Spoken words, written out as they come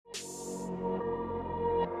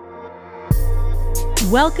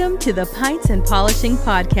Welcome to the Pints and Polishing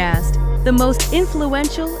Podcast, the most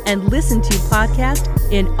influential and listened to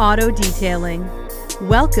podcast in auto detailing.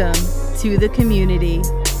 Welcome to the community.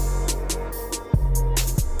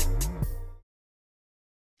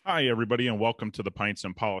 Hi, everybody, and welcome to the Pints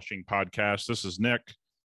and Polishing Podcast. This is Nick.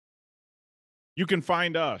 You can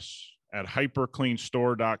find us at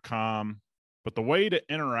hypercleanstore.com, but the way to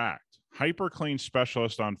interact, HyperClean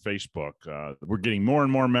Specialist on Facebook. We're getting more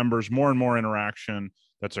and more members, more and more interaction.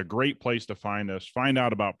 That's a great place to find us, find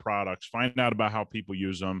out about products, find out about how people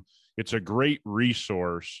use them. It's a great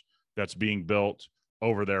resource that's being built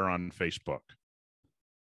over there on Facebook.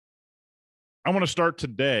 I want to start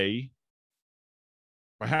today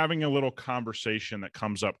by having a little conversation that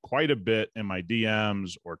comes up quite a bit in my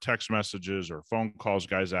DMs or text messages or phone calls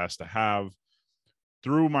guys ask to have.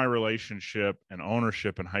 Through my relationship and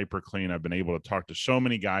ownership in HyperClean, I've been able to talk to so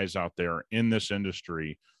many guys out there in this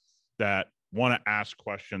industry that want to ask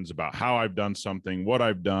questions about how I've done something, what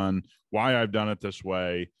I've done, why I've done it this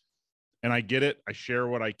way. And I get it. I share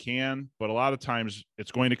what I can, but a lot of times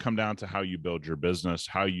it's going to come down to how you build your business,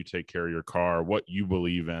 how you take care of your car, what you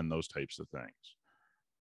believe in, those types of things.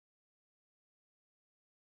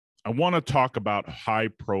 I want to talk about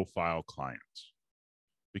high-profile clients.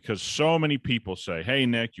 Because so many people say, hey,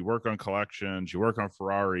 Nick, you work on collections, you work on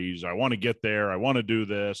Ferraris. I want to get there. I want to do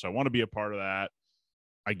this. I want to be a part of that.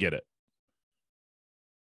 I get it.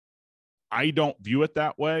 I don't view it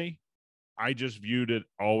that way. I just viewed it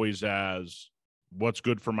always as what's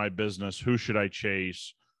good for my business. Who should I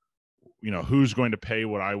chase? You know, who's going to pay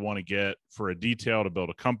what I want to get for a detail to build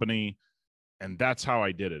a company? And that's how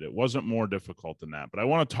I did it. It wasn't more difficult than that. But I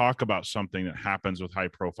want to talk about something that happens with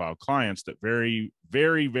high-profile clients that very,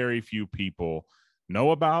 very, very few people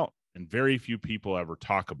know about and very few people ever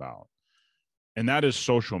talk about. And that is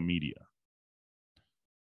social media.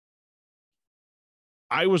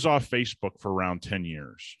 I was off Facebook for around 10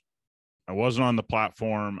 years. I wasn't on the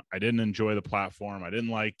platform. I didn't enjoy the platform. I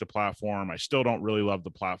didn't like the platform. I still don't really love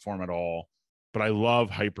the platform at all. But I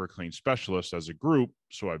love HyperClean Specialists as a group.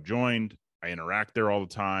 So I've joined. I interact there all the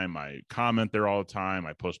time. I comment there all the time.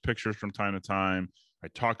 I post pictures from time to time. I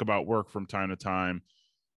talk about work from time to time.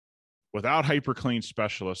 Without HyperClean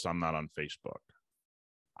Specialists, I'm not on Facebook.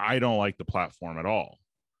 I don't like the platform at all.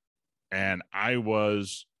 And I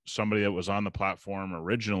was somebody that was on the platform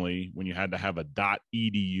originally when you had to have a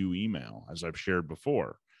 .edu email, as I've shared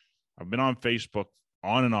before. I've been on Facebook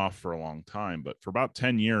on and off for a long time, but for about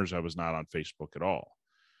 10 years, I was not on Facebook at all.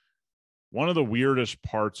 One of the weirdest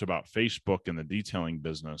parts about Facebook in the detailing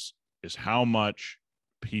business is how much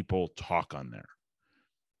people talk on there.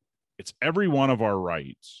 It's every one of our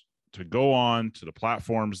rights to go on to the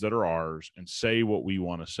platforms that are ours and say what we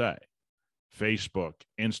want to say. Facebook,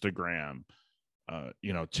 Instagram,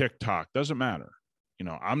 TikTok, doesn't matter.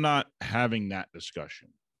 I'm not having that discussion.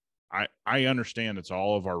 I understand it's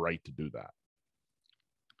all of our right to do that.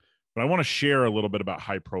 But I want to share a little bit about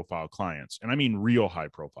high-profile clients, and I mean real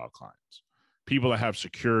high-profile clients, people that have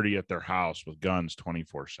security at their house with guns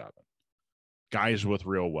 24/7, guys with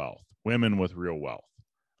real wealth, women with real wealth.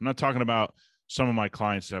 I'm not talking about some of my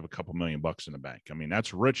clients that have a couple $1 million in the bank. I mean,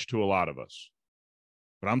 that's rich to a lot of us.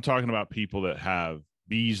 But I'm talking about people that have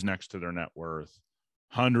B's next to their net worth,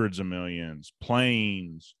 hundreds of millions,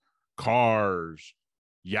 planes, cars,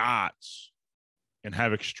 yachts, and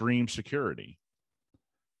have extreme security.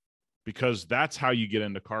 Because that's how you get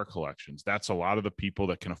into car collections. That's a lot of the people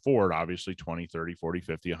that can afford, obviously, 20, 30, 40,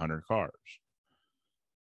 50, 100 cars.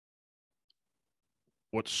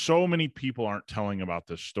 What so many people aren't telling about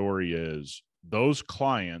this story is those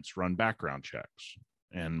clients run background checks.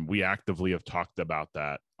 And we actively have talked about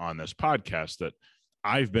that on this podcast, that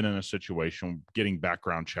I've been in a situation getting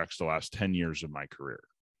background checks the last 10 years of my career,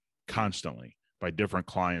 constantly, by different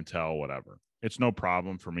clientele, whatever. It's no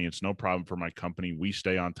problem for me. It's no problem for my company. We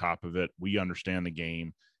stay on top of it. We understand the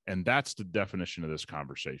game. And that's the definition of this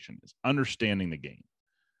conversation, is understanding the game.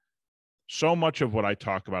 So much of what I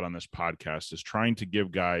talk about on this podcast is trying to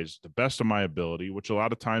give guys the best of my ability, which a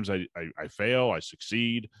lot of times I fail, I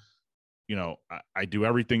succeed. I do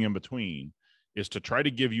everything in between, is to try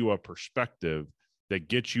to give you a perspective that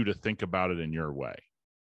gets you to think about it in your way,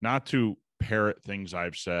 not to parrot things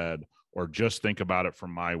I've said or just think about it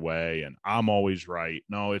from my way and I'm always right.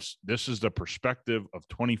 No, this is the perspective of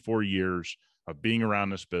 24 years of being around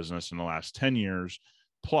this business in the last 10 years,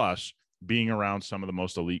 plus being around some of the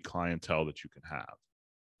most elite clientele that you can have.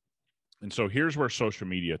 And so here's where social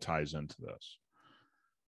media ties into this.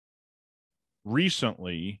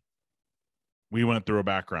 Recently, we went through a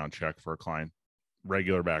background check for a client,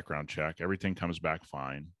 regular background check. Everything comes back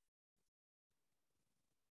fine.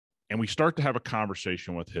 And we start to have a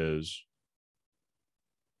conversation with his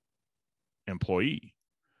employee.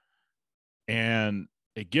 And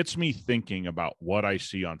it gets me thinking about what I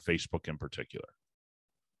see on Facebook in particular.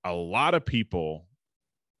 A lot of people,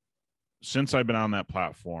 since I've been on that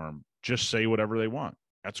platform, just say whatever they want.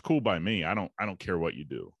 That's cool by me. I don't care what you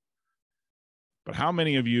do. But how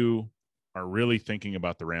many of you are really thinking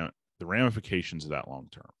about the ramifications of that long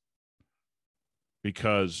term?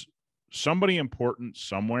 Because somebody important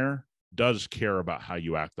somewhere does care about how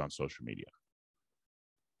you act on social media.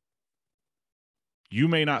 You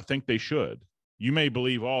may not think they should. You may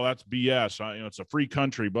believe, oh, that's BS. It's a free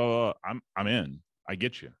country, blah, blah. I'm in. I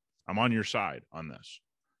get you. I'm on your side on this.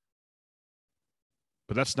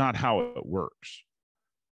 But that's not how it works.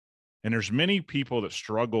 And there's many people that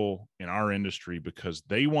struggle in our industry because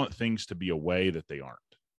they want things to be a way that they aren't.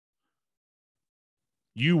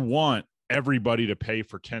 You want everybody to pay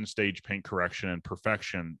for 10-stage paint correction and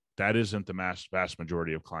perfection. That isn't the vast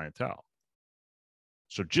majority of clientele.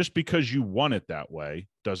 So just because you want it that way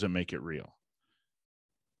doesn't make it real.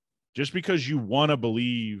 Just because you want to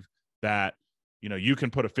believe that, you can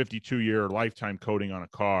put a 52-year lifetime coating on a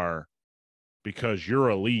car because you're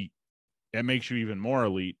elite, it makes you even more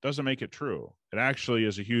elite, doesn't make it true. It actually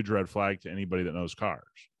is a huge red flag to anybody that knows cars.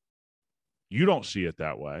 You don't see it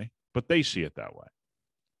that way, but they see it that way,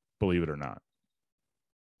 believe it or not.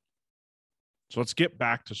 So let's get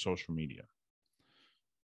back to social media.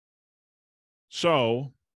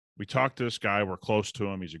 So we talked to this guy. We're close to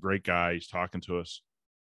him. He's a great guy. He's talking to us.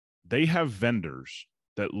 They have vendors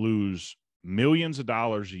that lose millions of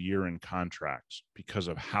dollars a year in contracts because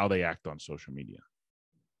of how they act on social media.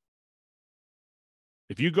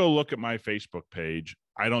 If you go look at my Facebook page,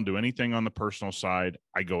 I don't do anything on the personal side.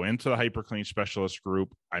 I go into the HyperClean specialist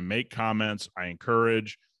group. I make comments. I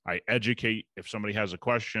encourage. I educate. If somebody has a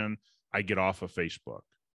question, I get off of Facebook.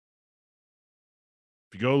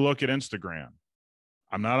 If you go look at Instagram,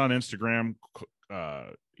 I'm not on Instagram,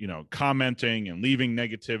 commenting and leaving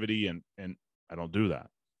negativity, and I don't do that.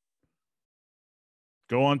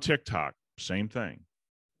 Go on TikTok, same thing.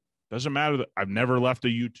 Doesn't matter that I've never left a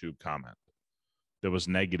YouTube comment that was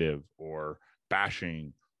negative or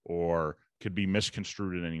bashing or could be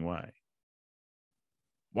misconstrued in any way.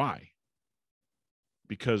 Why?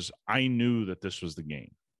 Because I knew that this was the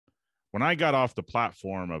game. When I got off the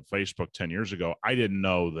platform of Facebook 10 years ago, I didn't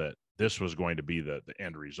know that this was going to be the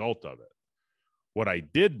end result of it. What I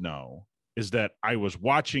did know is that I was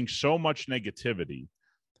watching so much negativity,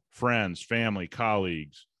 friends, family,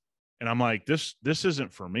 colleagues, and I'm like, this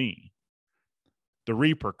isn't for me. The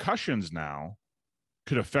repercussions now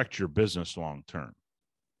could affect your business long term.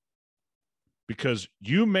 Because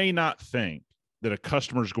you may not think that a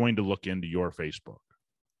customer is going to look into your Facebook.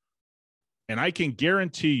 And I can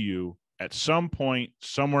guarantee you at some point,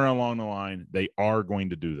 somewhere along the line, they are going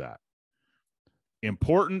to do that.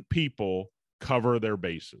 Important people cover their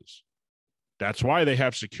bases. That's why they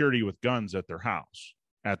have security with guns at their house,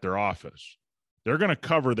 at their office. They're going to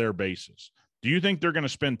cover their bases. Do you think they're going to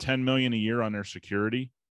spend $10 million a year on their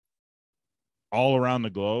security all around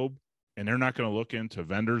the globe, and they're not going to look into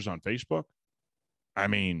vendors on Facebook? I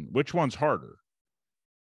mean, which one's harder?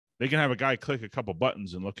 They can have a guy click a couple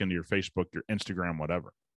buttons and look into your Facebook, your Instagram,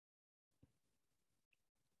 whatever.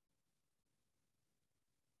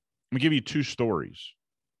 Let me give you two stories.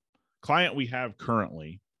 Client we have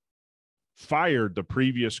currently fired the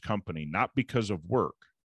previous company, not because of work,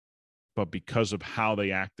 but because of how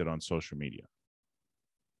they acted on social media.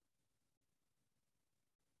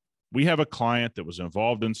 We have a client that was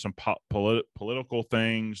involved in some political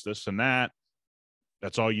things, this and that.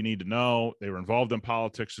 That's all you need to know. They were involved in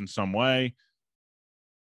politics in some way.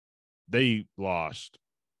 They lost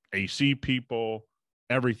AC people,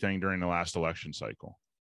 everything during the last election cycle.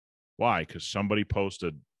 Why? Because somebody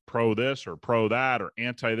posted pro this or pro that or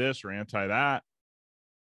anti this or anti that.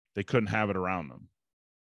 They couldn't have it around them.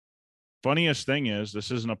 Funniest thing is, this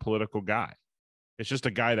isn't a political guy. It's just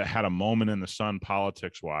a guy that had a moment in the sun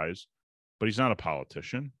politics-wise, but he's not a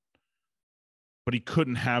politician. But he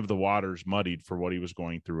couldn't have the waters muddied for what he was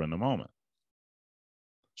going through in the moment.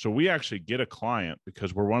 So we actually get a client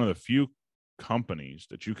because we're one of the few companies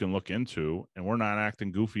that you can look into, and we're not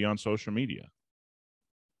acting goofy on social media.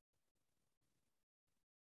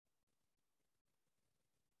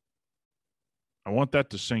 I want that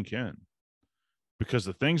to sink in, because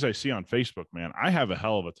the things I see on Facebook, man, I have a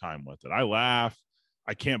hell of a time with it. I laugh.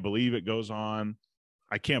 I can't believe it goes on.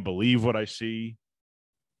 I can't believe what I see.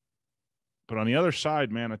 But on the other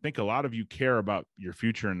side, man, I think a lot of you care about your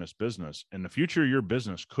future in this business, and the future of your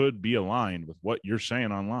business could be aligned with what you're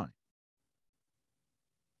saying online.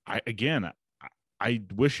 I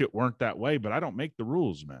wish it weren't that way, but I don't make the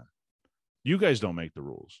rules, man. You guys don't make the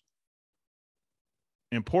rules.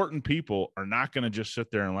 Important people are not going to just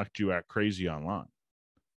sit there and let you act crazy online.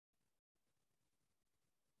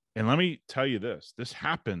 And let me tell you this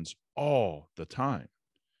happens all the time.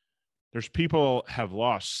 There's people have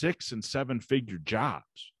lost 6- and 7-figure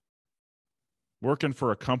jobs working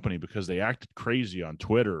for a company because they acted crazy on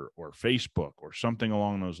Twitter or Facebook or something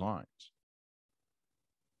along those lines.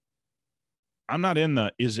 I'm not in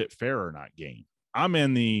the is it fair or not game. I'm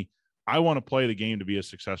in the I want to play the game to be as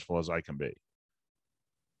successful as I can be.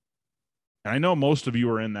 And I know most of you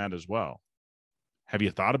are in that as well. Have you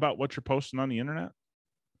thought about what you're posting on the internet?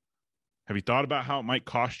 Have you thought about how it might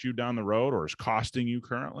cost you down the road or is costing you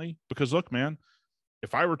currently? Because look, man,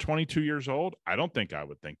 if I were 22 years old, I don't think I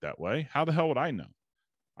would think that way. How the hell would I know?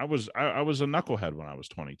 I was a knucklehead when I was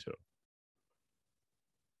 22.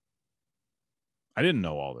 I didn't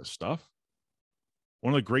know all this stuff.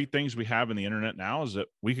 One of the great things we have in the internet now is that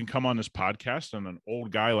we can come on this podcast and an old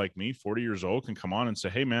guy like me, 40 years old, can come on and say,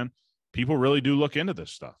 hey, man, people really do look into this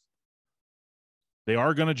stuff. They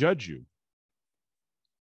are going to judge you.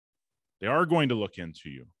 They are going to look into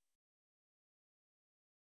you.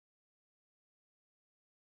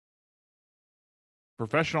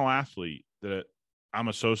 Professional athlete that I'm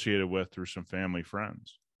associated with through some family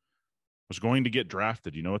friends was going to get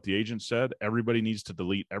drafted. You know what the agent said? Everybody needs to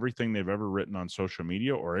delete everything they've ever written on social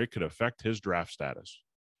media or it could affect his draft status.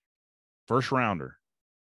 First rounder.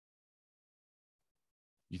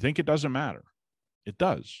 You think it doesn't matter? It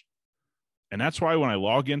does. And that's why when I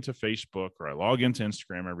log into Facebook or I log into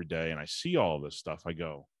Instagram every day and I see all of this stuff, I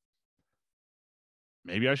go,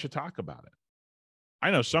 maybe I should talk about it.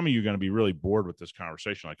 I know some of you are going to be really bored with this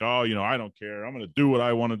conversation. Like, oh, I don't care. I'm going to do what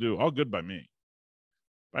I want to do. All good by me.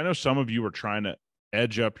 But I know some of you are trying to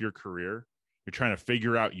edge up your career. You're trying to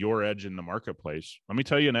figure out your edge in the marketplace. Let me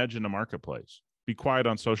tell you an edge in the marketplace. Be quiet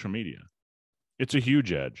on social media. It's a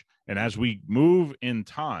huge edge. And as we move in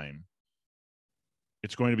time,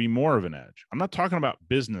 it's going to be more of an edge. I'm not talking about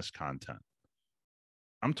business content.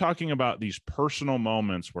 I'm talking about these personal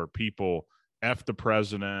moments where people F the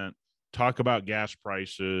president, talk about gas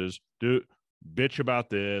prices, bitch about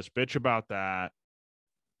this, bitch about that,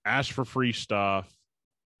 ask for free stuff.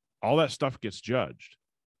 All that stuff gets judged.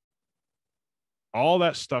 All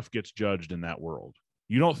that stuff gets judged in that world.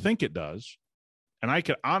 You don't think it does. And I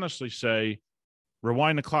could honestly say,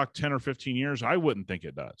 rewind the clock 10 or 15 years, I wouldn't think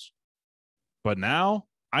it does. But now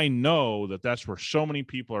I know that that's where so many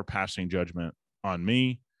people are passing judgment on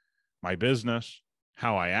me, my business,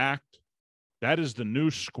 how I act. That is the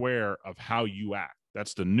new square of how you act.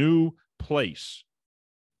 That's the new place,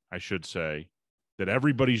 I should say, that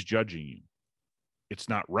everybody's judging you. It's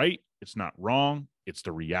not right. It's not wrong. It's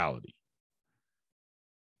the reality.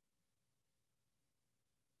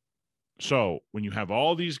 So when you have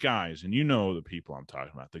all these guys, and you know the people I'm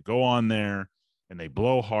talking about, that go on there and they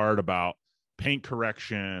blow hard about paint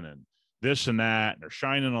correction and this and that, and they're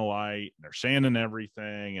shining a light, and they're sanding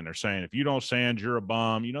everything, and they're saying, if you don't sand, you're a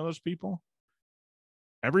bum. You know those people?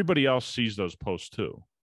 Everybody else sees those posts too.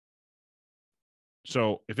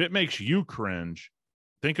 So if it makes you cringe,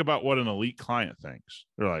 think about what an elite client thinks.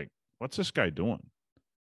 They're like, what's this guy doing?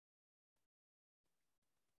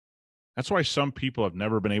 That's why some people have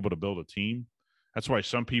never been able to build a team. That's why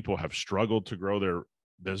some people have struggled to grow their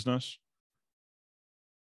business.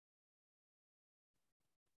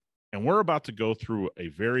 And we're about to go through a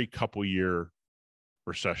very couple-year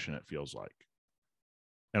recession, it feels like.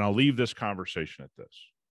 And I'll leave this conversation at this.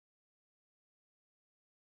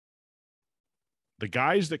 The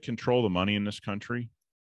guys that control the money in this country,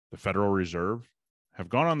 the Federal Reserve, have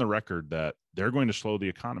gone on the record that they're going to slow the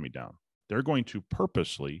economy down. They're going to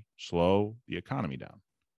purposely slow the economy down.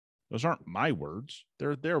 Those aren't my words.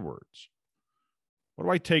 They're their words. What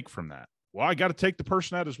do I take from that? Well, I got to take the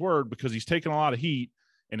person at his word because he's taking a lot of heat,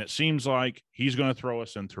 and it seems like he's going to throw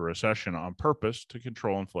us into a recession on purpose to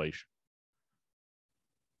control inflation.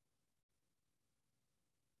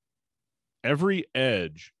 Every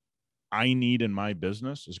edge I need in my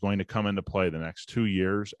business is going to come into play the next 2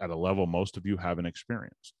 years at a level most of you haven't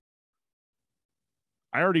experienced.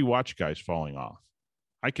 I already watch guys falling off.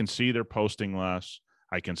 I can see they're posting less.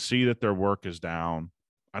 I can see that their work is down.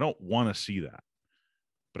 I don't want to see that.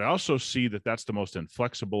 But I also see that that's the most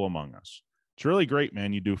inflexible among us. It's really great,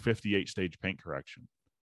 man. You do 58-stage paint correction.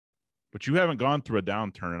 But you haven't gone through a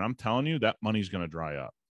downturn, and I'm telling you, that money's going to dry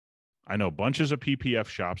up. I know bunches of PPF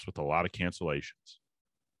shops with a lot of cancellations.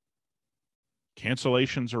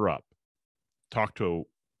 Cancellations are up. Talked to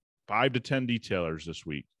 5 to 10 detailers this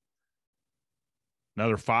week.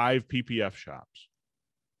 Another 5 PPF shops.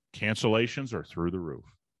 Cancellations are through the roof.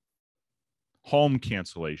 Home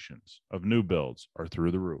cancellations of new builds are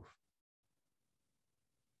through the roof.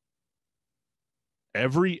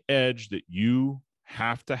 Every edge that you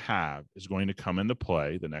have to have is going to come into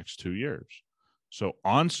play the next 2 years. So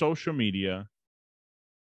on social media,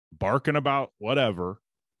 barking about whatever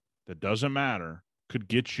that doesn't matter could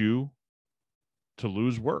get you to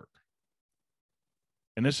lose work.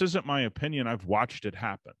 And this isn't my opinion. I've watched it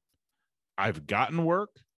happen. I've gotten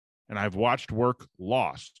work and I've watched work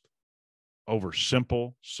lost over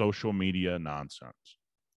simple social media nonsense.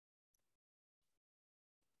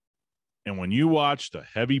 And when you watch the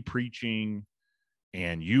heavy preaching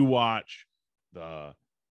and you watch the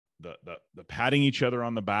patting each other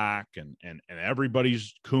on the back and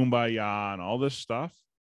everybody's kumbaya and all this stuff,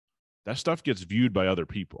 that stuff gets viewed by other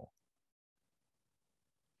people.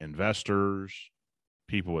 Investors,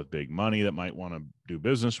 people with big money that might want to do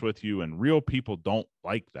business with you, and real people don't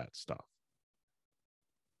like that stuff.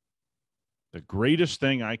 The greatest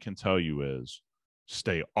thing I can tell you is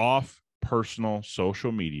stay off personal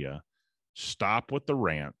social media, stop with the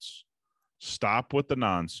rants, stop with the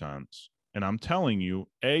nonsense. And I'm telling you,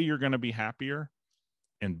 A, you're going to be happier,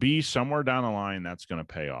 and B, somewhere down the line, that's going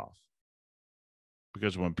to pay off.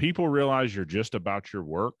 Because when people realize you're just about your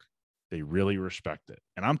work, they really respect it.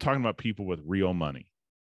 And I'm talking about people with real money,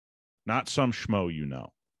 not some schmo you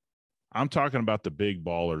know. I'm talking about the big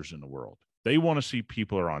ballers in the world. They want to see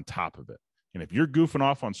people are on top of it. And if you're goofing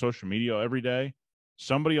off on social media every day,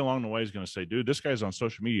 somebody along the way is going to say, dude, this guy's on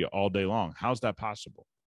social media all day long. How's that possible?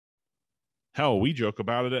 Hell, we joke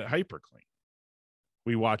about it at HyperClean.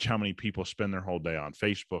 We watch how many people spend their whole day on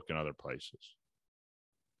Facebook and other places.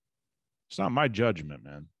 It's not my judgment,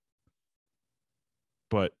 man.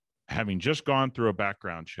 But having just gone through a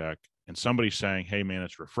background check and somebody saying, hey, man,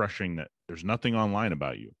 it's refreshing that there's nothing online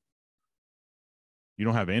about you. You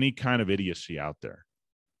don't have any kind of idiocy out there.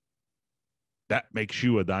 That makes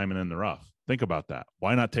you a diamond in the rough. Think about that.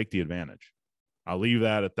 Why not take the advantage? I'll leave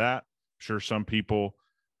that at that. I'm sure some people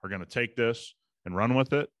are going to take this and run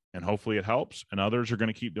with it, and hopefully it helps, and others are going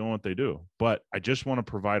to keep doing what they do. But I just want to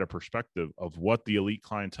provide a perspective of what the elite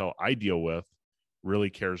clientele I deal with really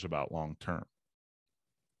cares about long term.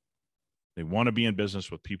 They want to be in business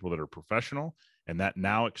with people that are professional, and that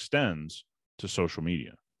now extends to social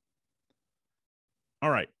media. All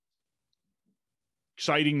right.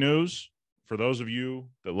 Exciting news for those of you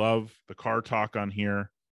that love the car talk on here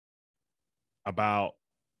about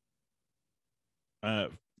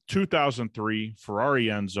 2003 Ferrari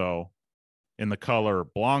Enzo in the color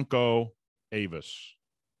Blanco Avis.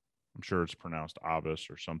 I'm sure it's pronounced Avis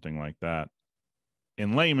or something like that.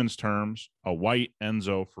 In layman's terms, a white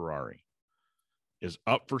Enzo Ferrari is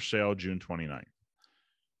up for sale June 29th.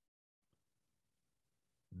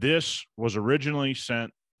 This was originally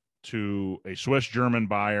sent to a Swiss-German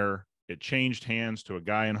buyer. It changed hands to a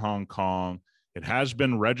guy in Hong Kong. It has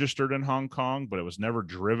been registered in Hong Kong, but it was never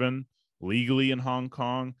driven legally in Hong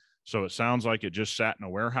Kong. So it sounds like it just sat in a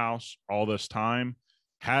warehouse all this time,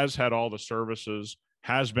 has had all the services,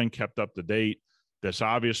 has been kept up to date. This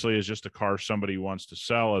obviously is just a car somebody wants to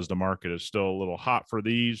sell, as the market is still a little hot for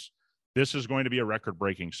these. This is going to be a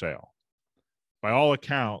record-breaking sale. By all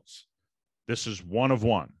accounts, this is one of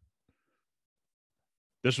one.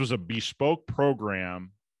 This was a bespoke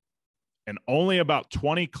program, and only about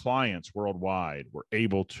 20 clients worldwide were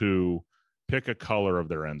able to pick a color of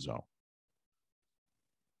their Enzo.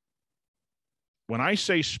 When I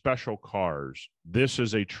say special cars, this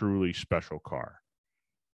is a truly special car.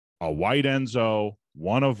 A white Enzo,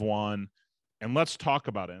 one of one. And let's talk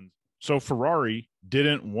about Enzo. So Ferrari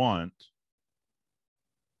didn't want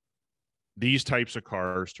these types of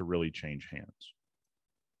cars to really change hands.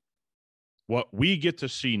 What we get to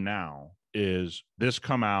see now is this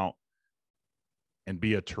come out and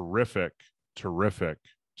be a terrific, terrific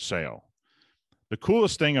sale. The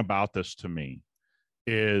coolest thing about this to me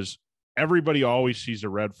is everybody always sees a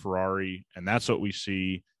red Ferrari, and that's what we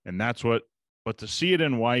see, and that's what, but to see it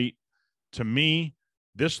in white, to me,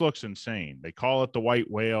 this looks insane. They call it the white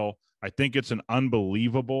whale. I think it's an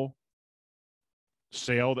unbelievable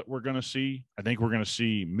sale that we're going to see. I think we're going to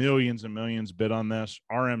see millions and millions bid on this.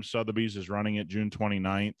 RM Sotheby's is running it June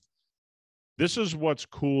 29th. This is what's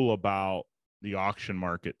cool about the auction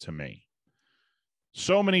market to me.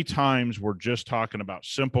 So many times we're just talking about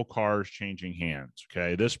simple cars changing hands.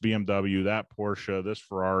 Okay. This BMW, that Porsche, this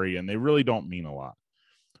Ferrari, and they really don't mean a lot.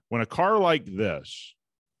 When a car like this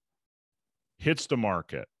hits the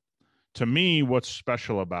market, to me, what's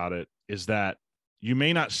special about it is that you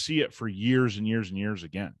may not see it for years and years and years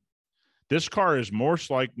again. This car is most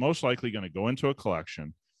likely going to go into a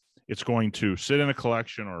collection. It's going to sit in a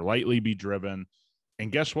collection or lightly be driven.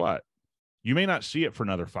 And guess what? You may not see it for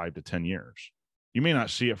another 5 to 10 years. You may not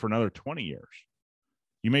see it for another 20 years.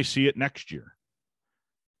 You may see it next year.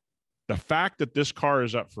 The fact that this car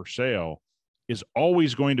is up for sale is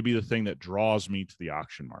always going to be the thing that draws me to the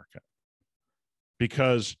auction market,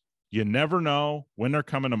 because you never know when they're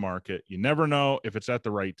coming to market. You never know if it's at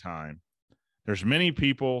the right time. There's many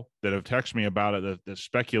people that have texted me about it that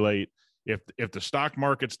speculate if the stock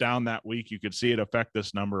market's down that week, you could see it affect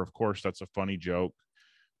this number. Of course, that's a funny joke.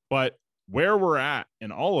 But where we're at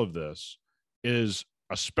in all of this is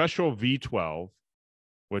a special V12,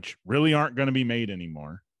 which really aren't going to be made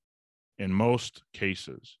anymore in most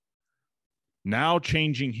cases, now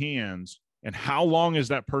changing hands. And how long is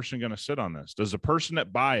that person going to sit on this? Does the person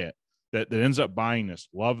that ends up buying this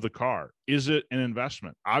love the car? Is it an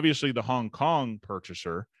investment? Obviously, the Hong Kong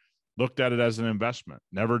purchaser looked at it as an investment,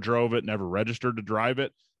 never drove it, never registered to drive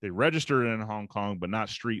it. They registered it in Hong Kong, but not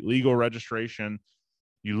street legal registration.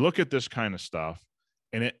 You look at this kind of stuff,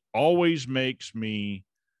 and it always makes me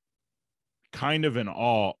kind of in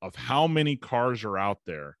awe of how many cars are out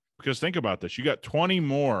there. Because think about this. You got 20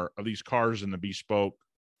 more of these cars in the bespoke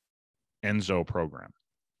Enzo program.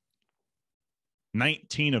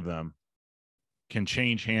 19 of them can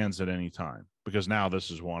change hands at any time, because now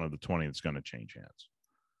this is one of the 20 that's going to change hands.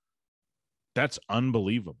 That's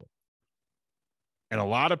unbelievable. And a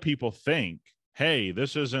lot of people think, hey,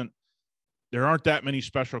 there aren't that many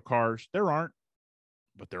special cars. There aren't,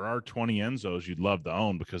 but there are 20 Enzos you'd love to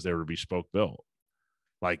own because they were bespoke built.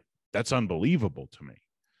 Like, that's unbelievable to me.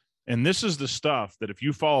 And this is the stuff that if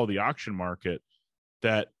you follow the auction market,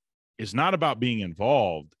 that is not about being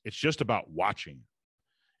involved. It's just about watching.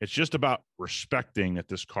 It's just about respecting that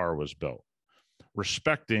this car was built,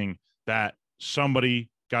 respecting that somebody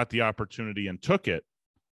got the opportunity and took it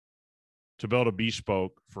to build a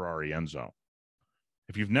bespoke Ferrari Enzo.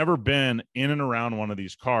 If you've never been in and around one of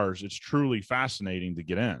these cars, it's truly fascinating to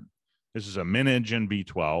get in. This is a mid-engine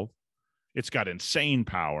V12. It's got insane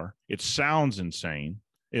power. It sounds insane.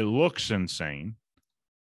 It looks insane.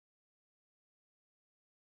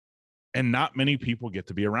 And not many people get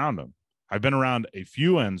to be around them. I've been around a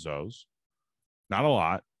few Enzos, not a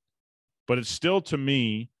lot, but it's still, to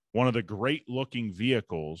me, one of the great looking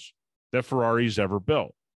vehicles that Ferrari's ever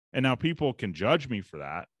built. And now people can judge me for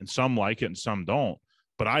that, and some like it and some don't.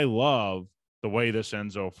 But I love the way this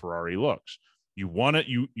Enzo Ferrari looks. You want it,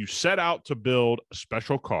 you set out to build a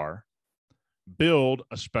special car, build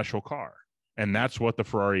a special car. And that's what the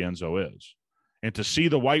Ferrari Enzo is. And to see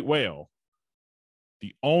the white whale,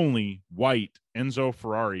 the only white Enzo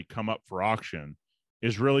Ferrari, come up for auction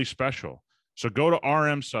is really special. So go to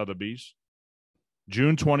RM Sotheby's,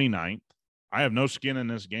 June 29th. I have no skin in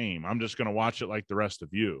this game. I'm just going to watch it like the rest of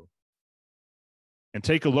you. And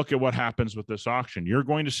take a look at what happens with this auction. You're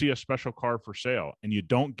going to see a special car for sale, and you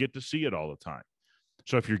don't get to see it all the time.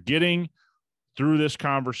 So if you're getting through this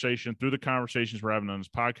conversation, through the conversations we're having on this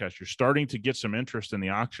podcast, you're starting to get some interest in the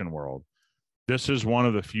auction world. This is one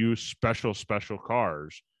of the few special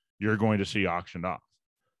cars you're going to see auctioned off.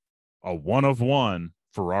 A one-of-one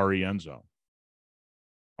Ferrari Enzo.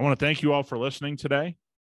 I want to thank you all for listening today.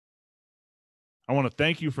 I want to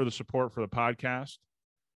thank you for the support for the podcast.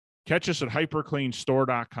 Catch us at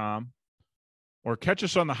hypercleanstore.com or catch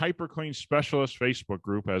us on the Hyperclean Specialist Facebook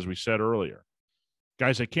group, as we said earlier.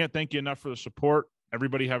 Guys, I can't thank you enough for the support.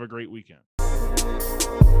 Everybody have a great weekend.